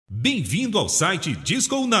Bem-vindo ao site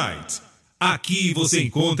Disconight. Aqui você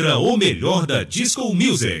encontra o melhor da Disco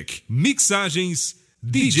Music. Mixagens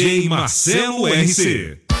DJ Marcelo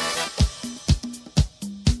RC.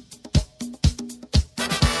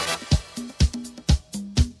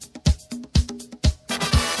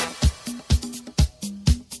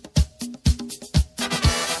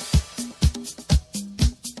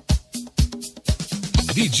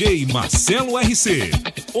 DJ Marcelo RC,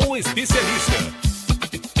 o especialista.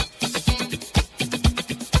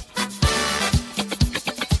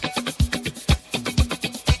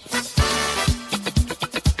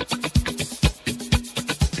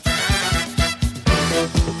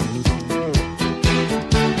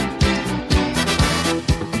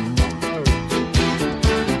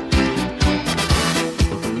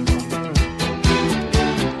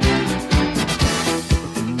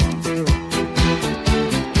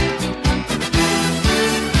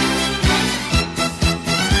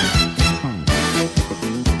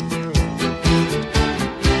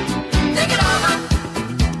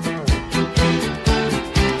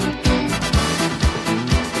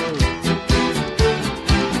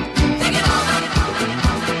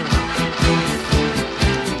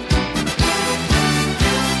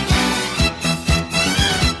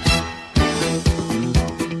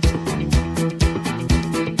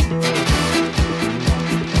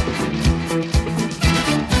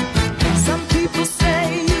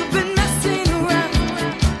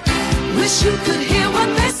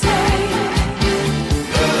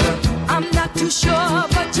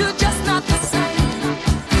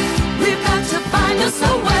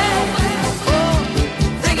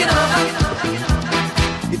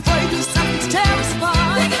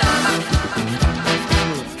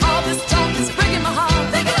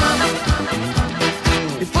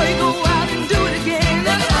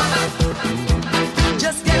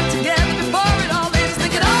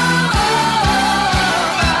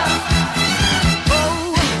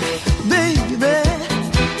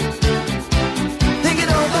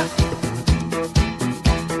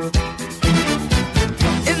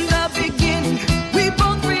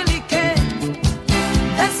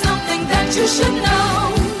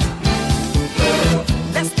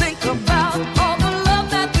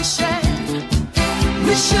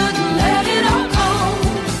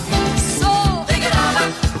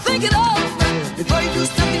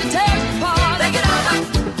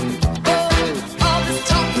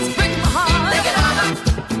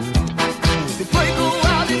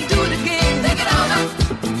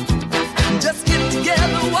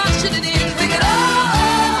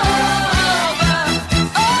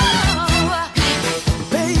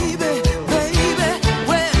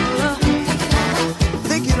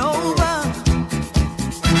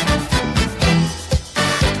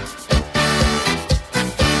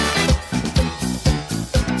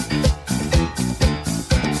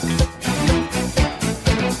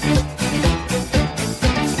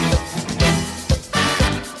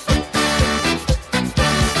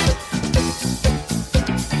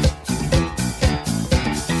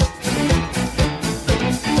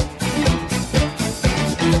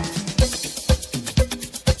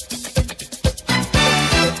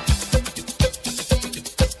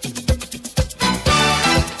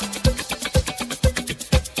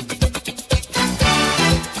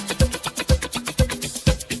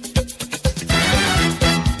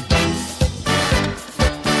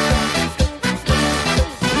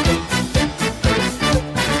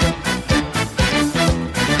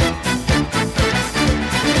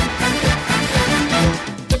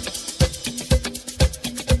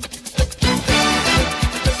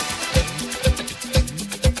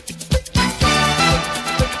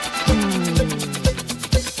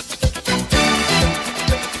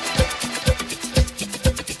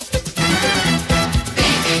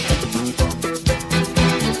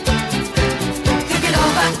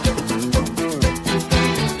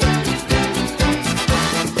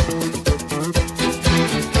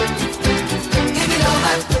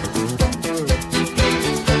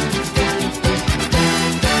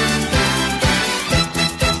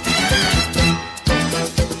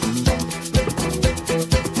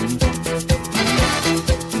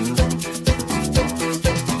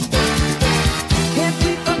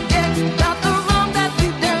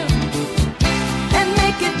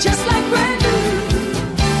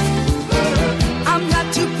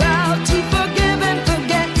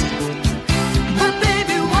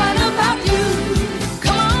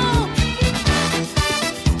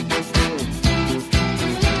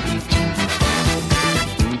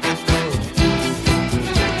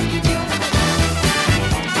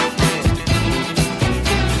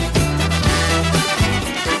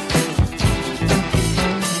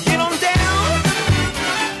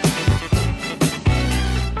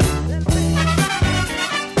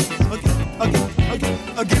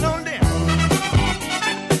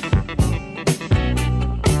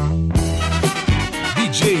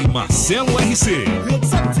 Marcelo RC,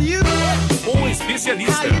 um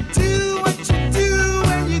especialista.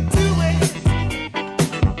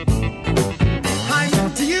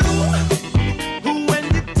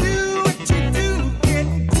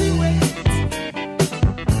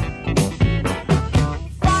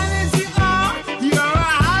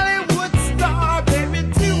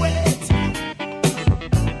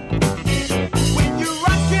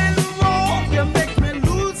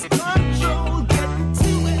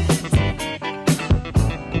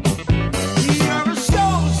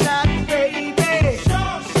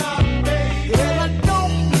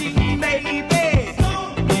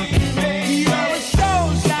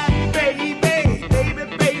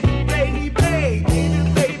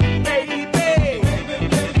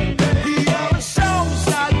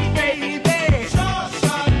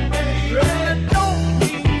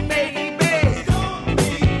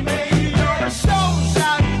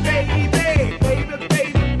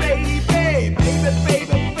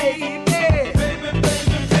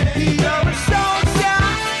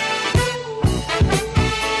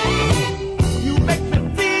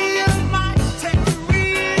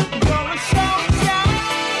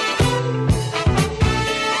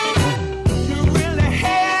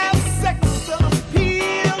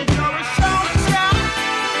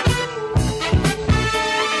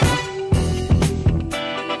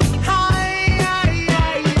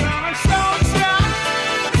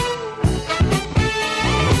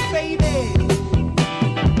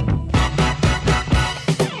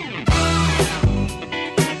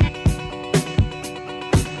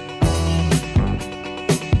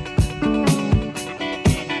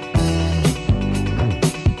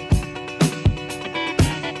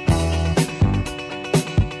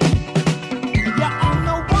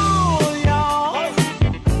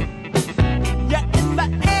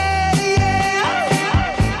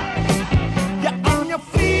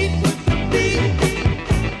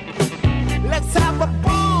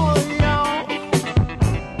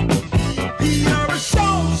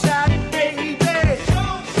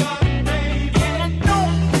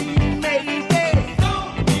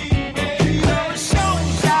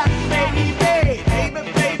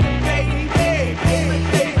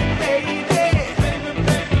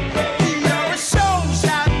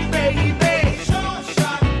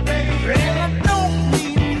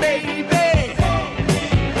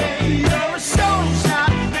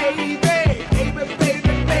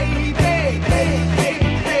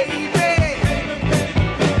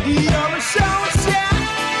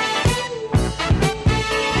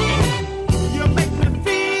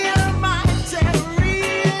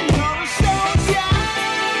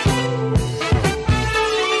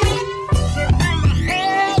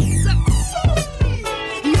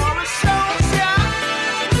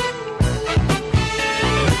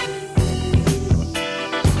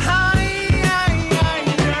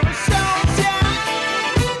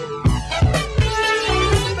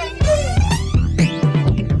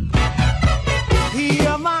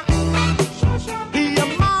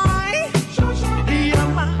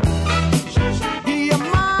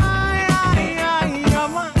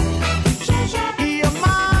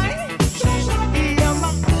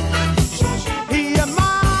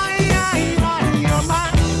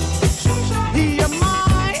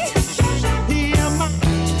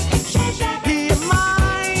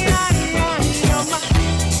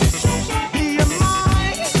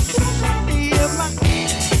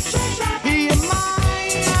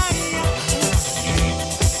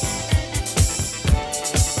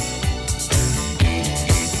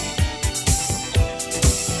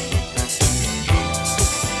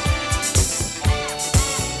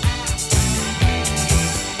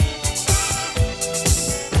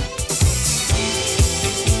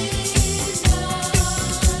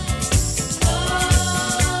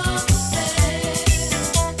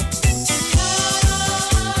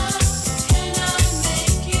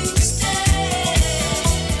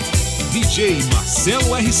 DJ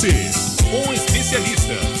Marcelo RC, um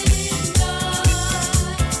especialista.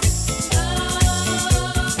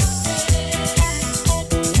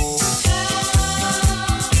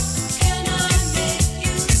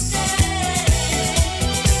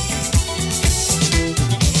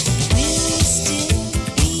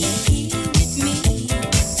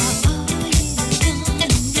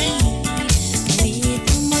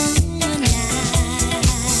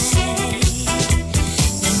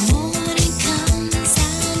 Morning comes,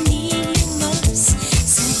 I need you more.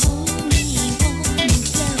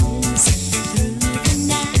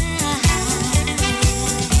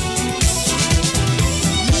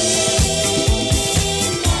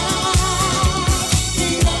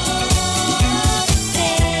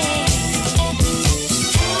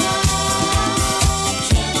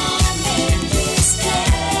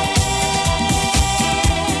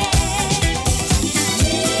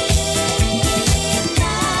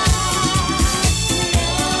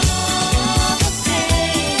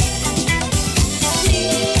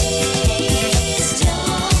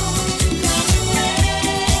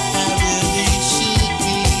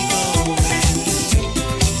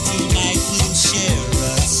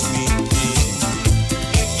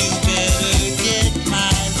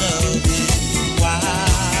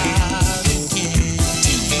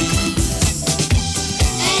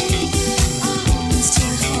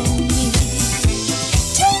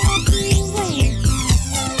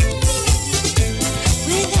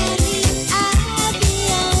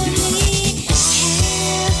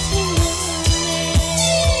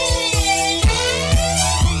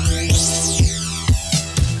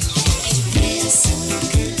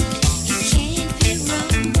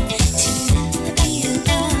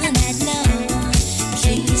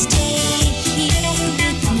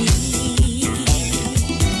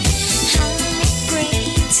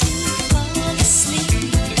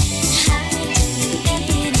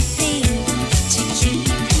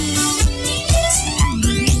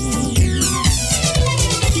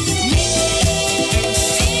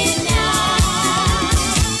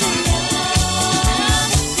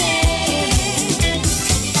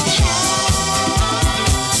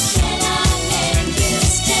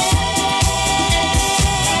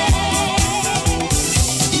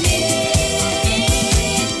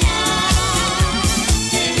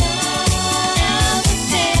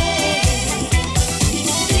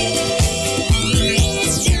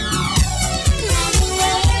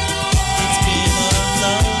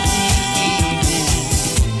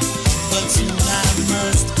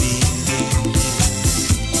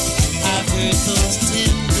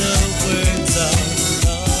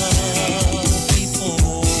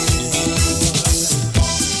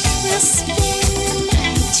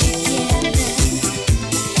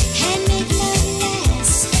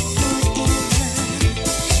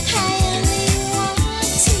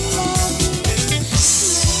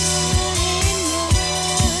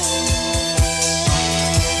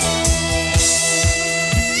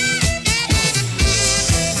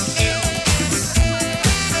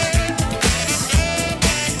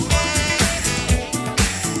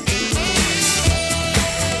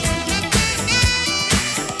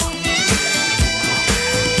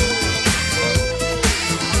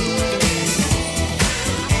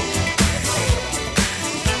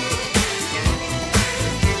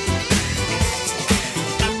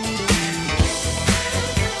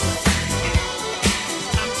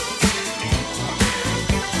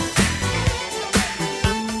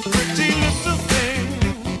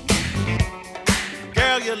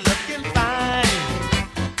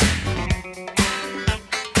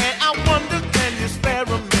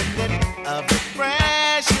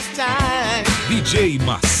 DJ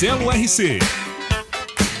Marcelo RC.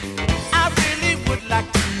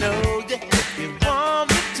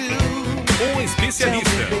 Um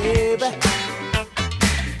especialista.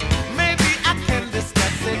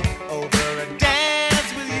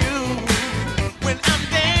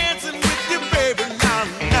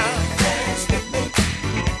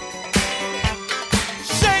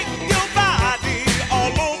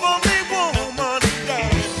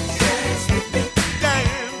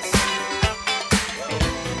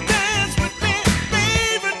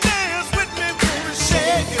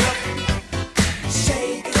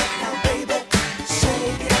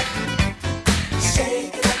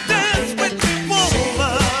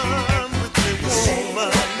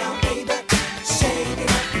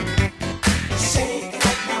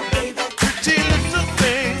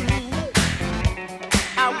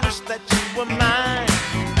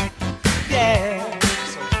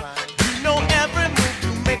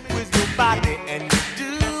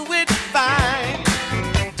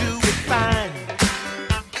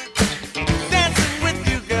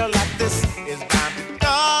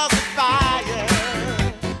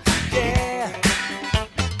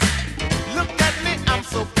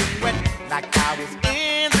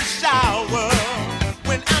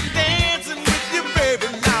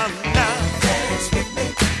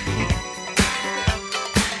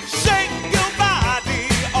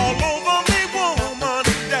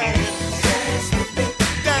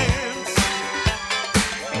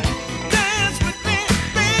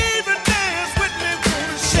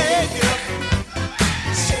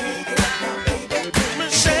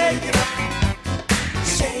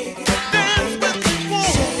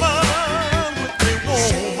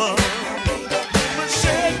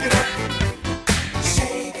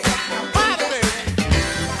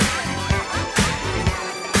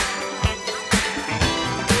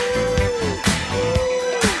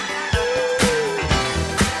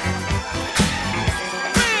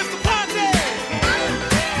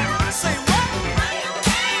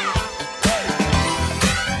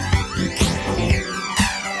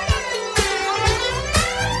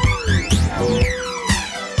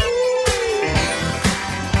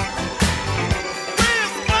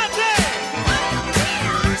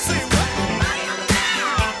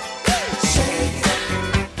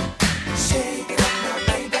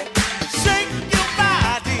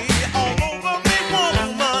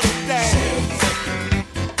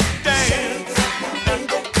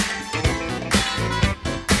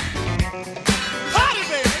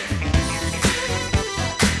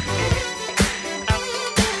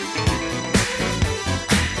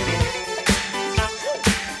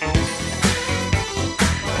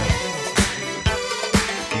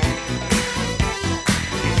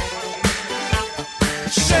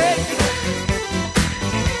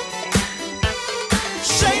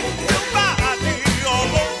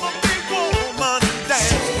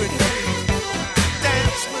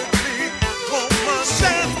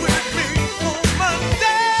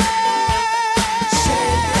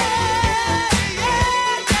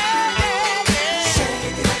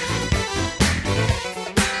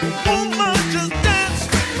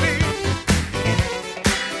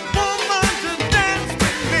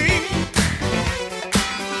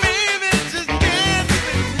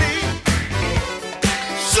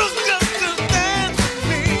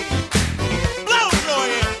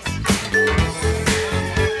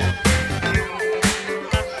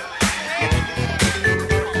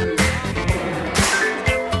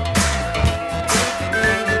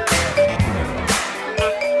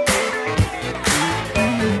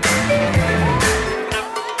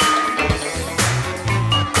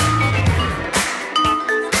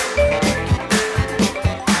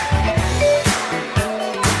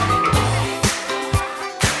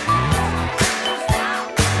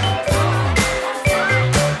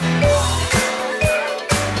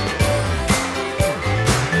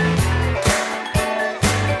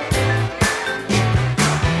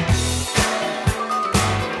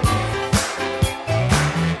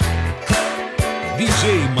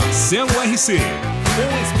 Marcelo RC,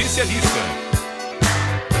 um especialista.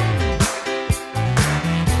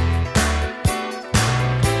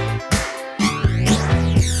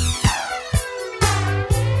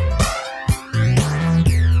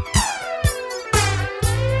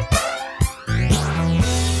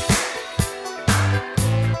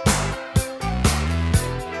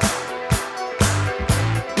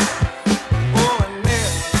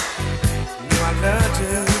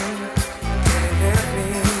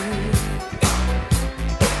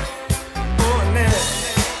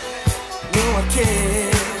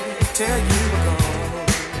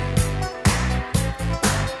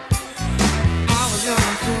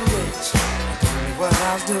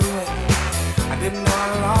 I was doing. I didn't know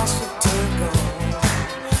I lost it to go.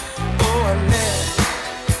 Oh, I knew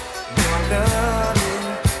I loved you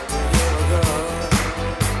a year ago.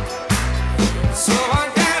 So I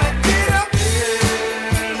gotta get up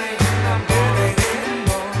early in the morning,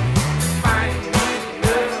 find me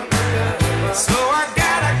love. So I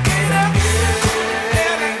gotta get up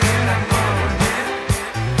early in the morning,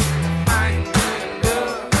 find me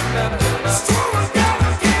love. So I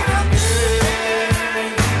gotta get up early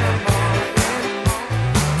in the morning,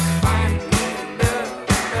 find me love.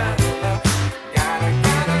 Gotta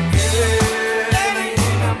get up early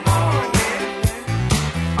in the morning,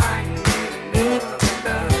 find me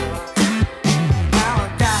love. Now I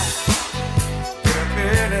gotta get up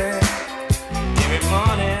early every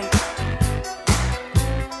morning,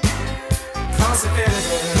 'cause if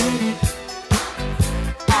anything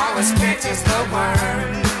always catches the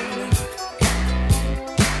worm.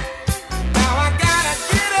 Now I gotta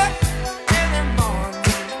get up every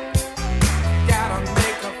morning, gotta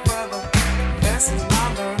make up for the lessons I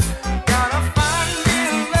learned. Gotta find me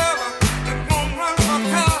a lover that won't run for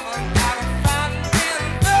cover. Gotta find me a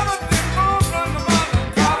lover that won't run for cover.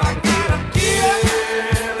 Gotta get up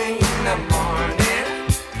early in the morning,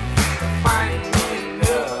 find me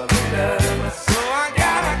love, love. So I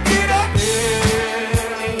gotta get up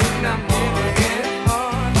early in the morning,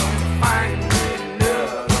 find me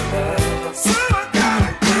love, love. So I gotta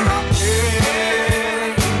get up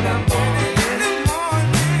early in the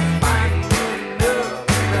morning, find me love,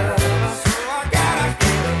 love. So I gotta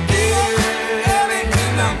get up early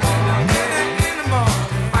in the morning,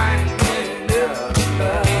 find me love,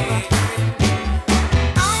 love.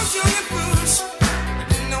 I was young and foolish, I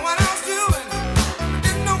didn't know what I was doing. I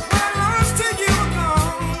didn't know what I lost till you were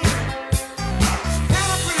gone. She had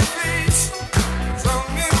a pretty face, drove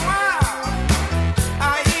me wild.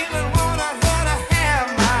 I even wanted her to have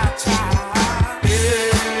my child.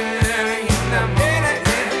 Early in the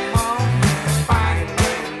morning, find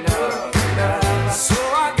me love, love. So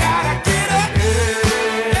I gotta get up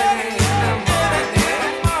early in the morning,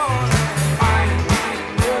 find me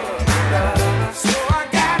love, love. So I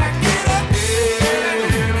gotta get up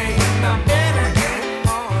early in the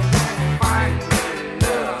morning, find me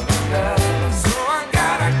love, love. So I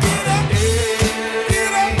gotta get up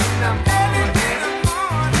early in the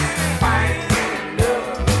morning, find me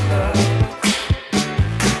love, love.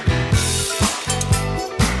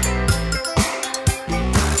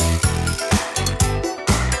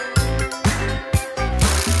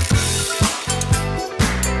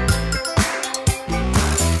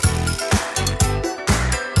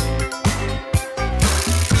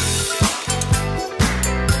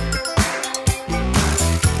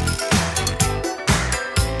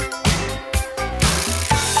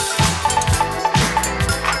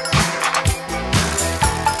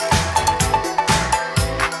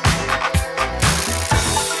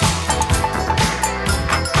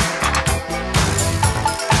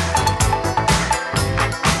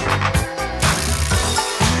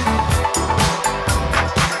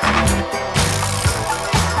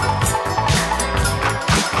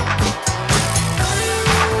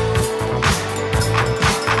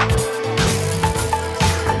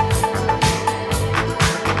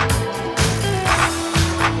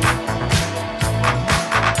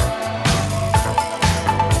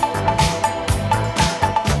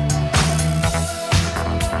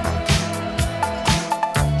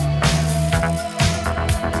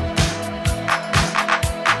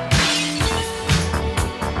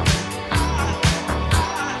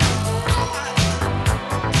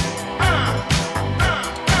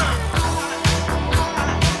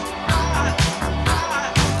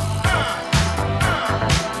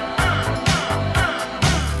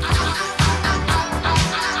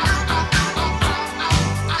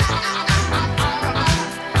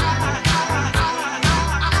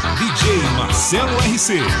 DJ Marcelo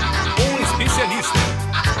RC, um especialista.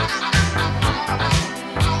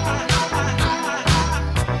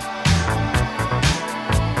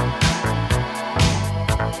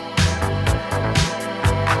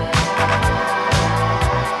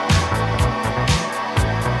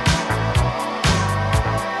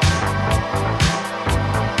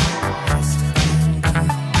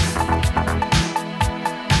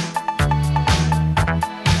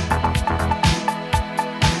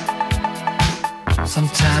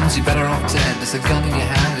 Sometimes you're better off dead. There's a gun in your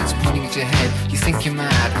hand, it's pointing at your head. You think you're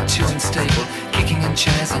mad, too unstable, kicking in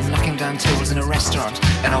chairs and knocking down tables in a restaurant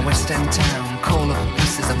in our West End town. Call of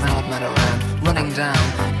police, there's a madman around, running down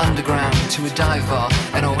underground to a dive bar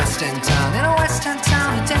in our West End town. In our West End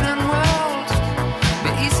town, a dead end world,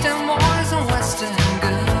 the East End boys and West End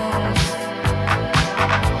girls.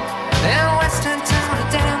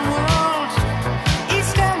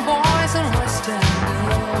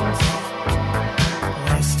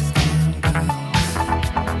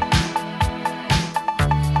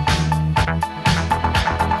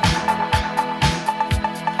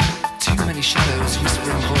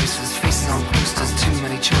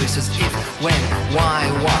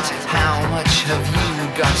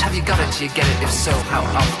 do you get it? If so, how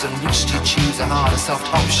often? Which do you choose, a hard or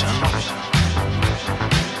soft option?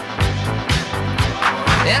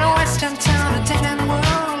 In a western town, a dead-end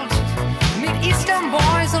world, meet eastern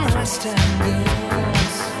boys and western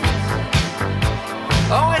girls.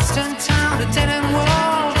 A western town, a dead-end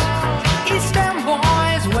world, eastern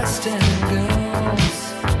boys, western girls.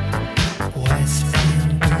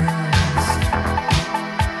 Western girls.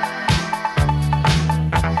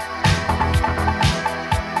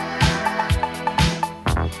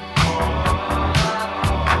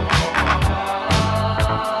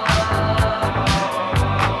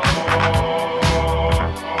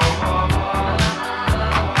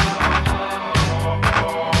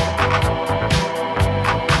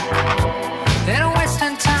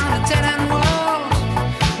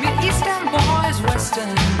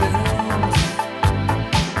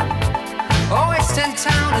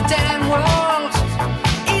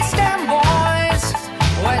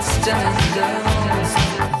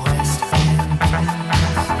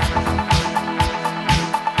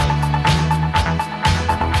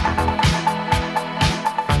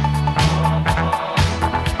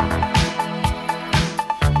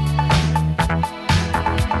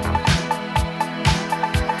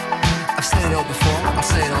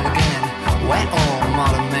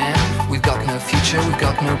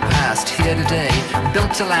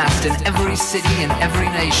 To last in every city and every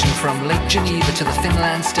nation, from Lake Geneva to the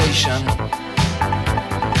Finland station.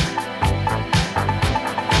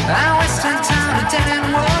 Our western town, a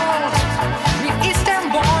dead-end world, meet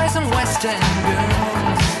eastern boys and western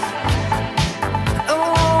girls.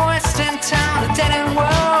 Oh, western town, a dead-end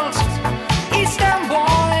world, eastern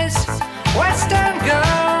boys, western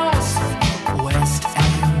girls,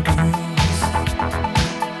 western girls.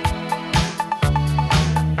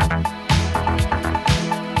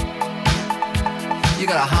 You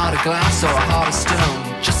got a heart of glass or a heart of stone?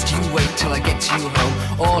 Just you wait till I get to you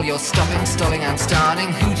home. All your stopping, stalling and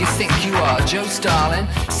starting. Who do you think you are, Joe Starling?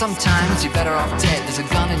 Sometimes you're better off dead. There's a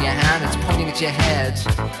gun in your hand, it's pointing at your head.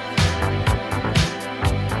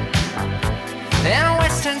 In a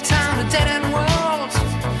western town, a dead-end world,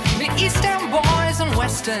 meet eastern boys and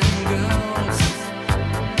western girls.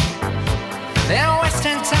 In a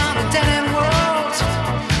western town, a dead-end world,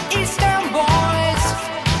 eastern boys,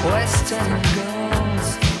 western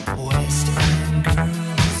girls, western girls.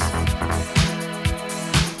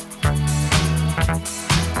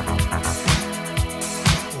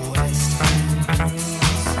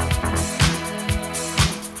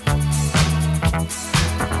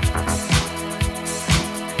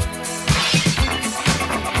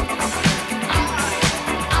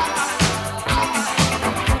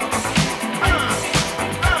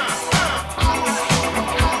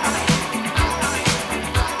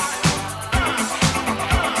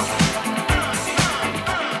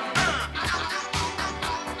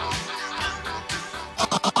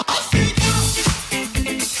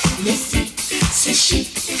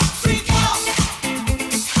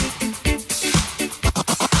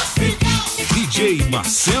 DJ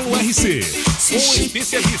Marcelo RC, o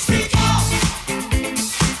especialista.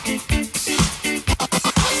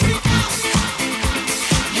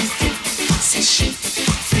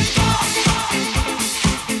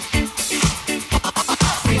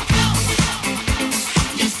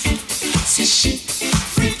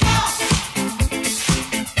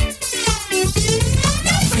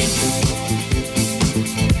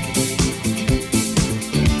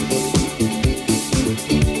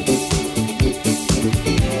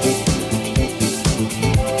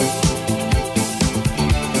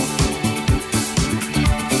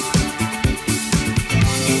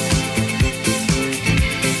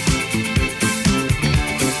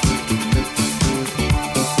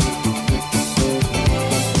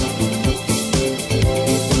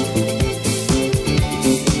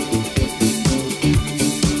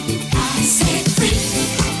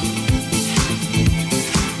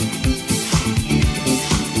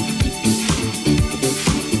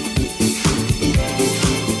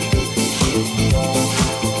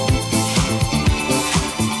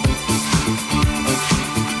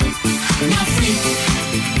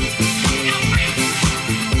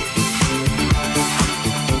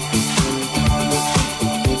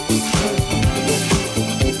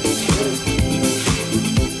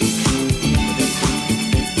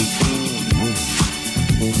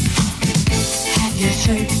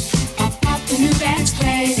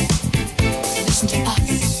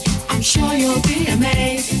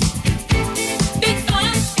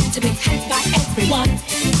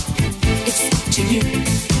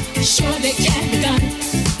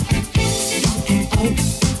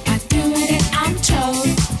 I do it, I'm told.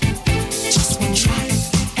 Just one try,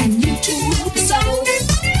 and you too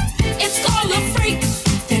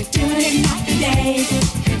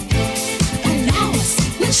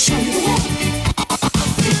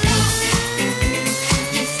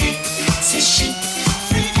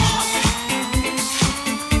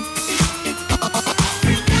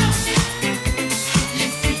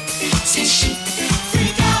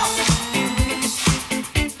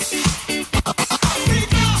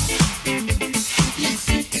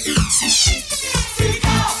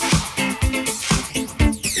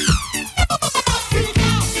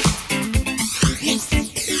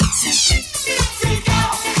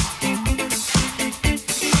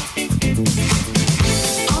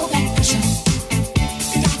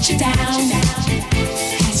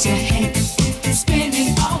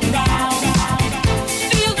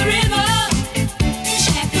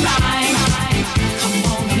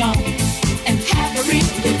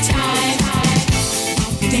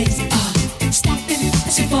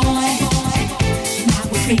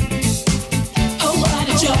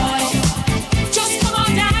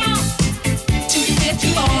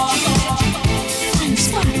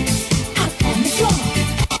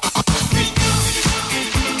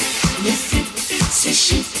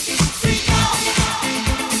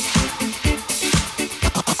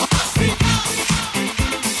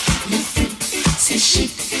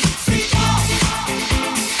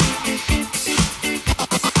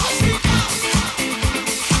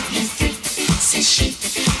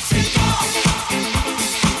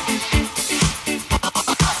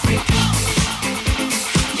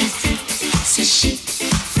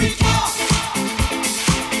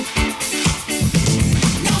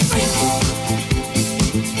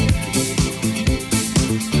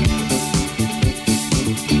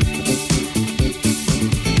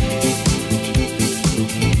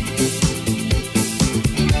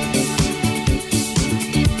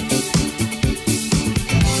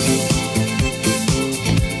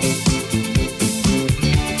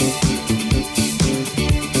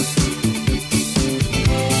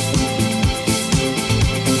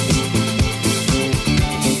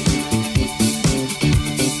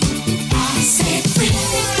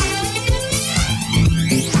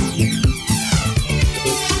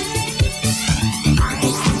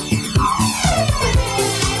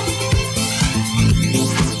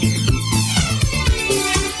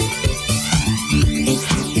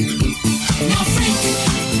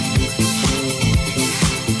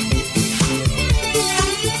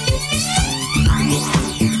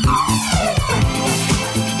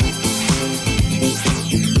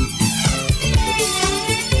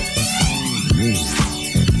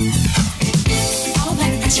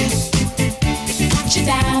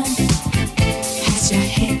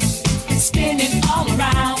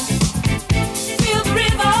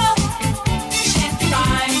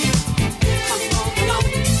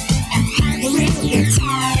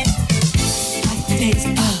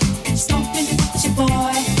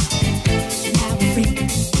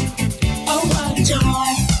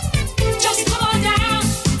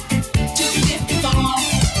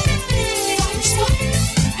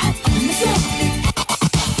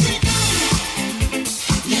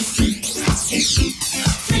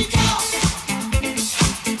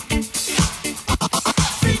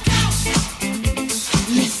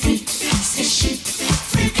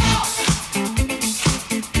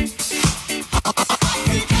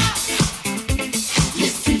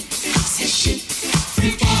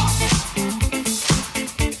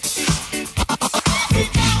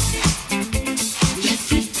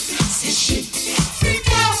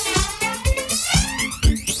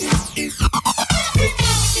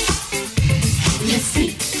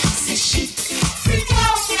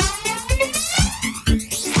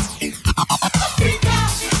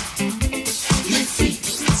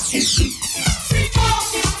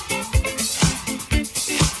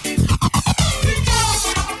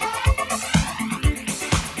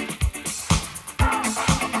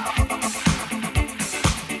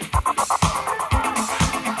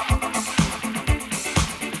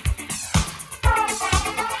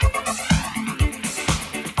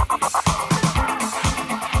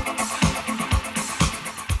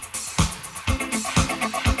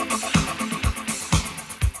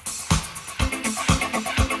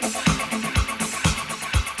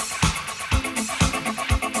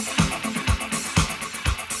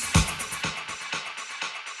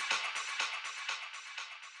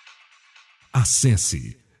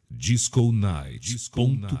Acesse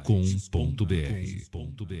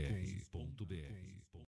disconight.com.br.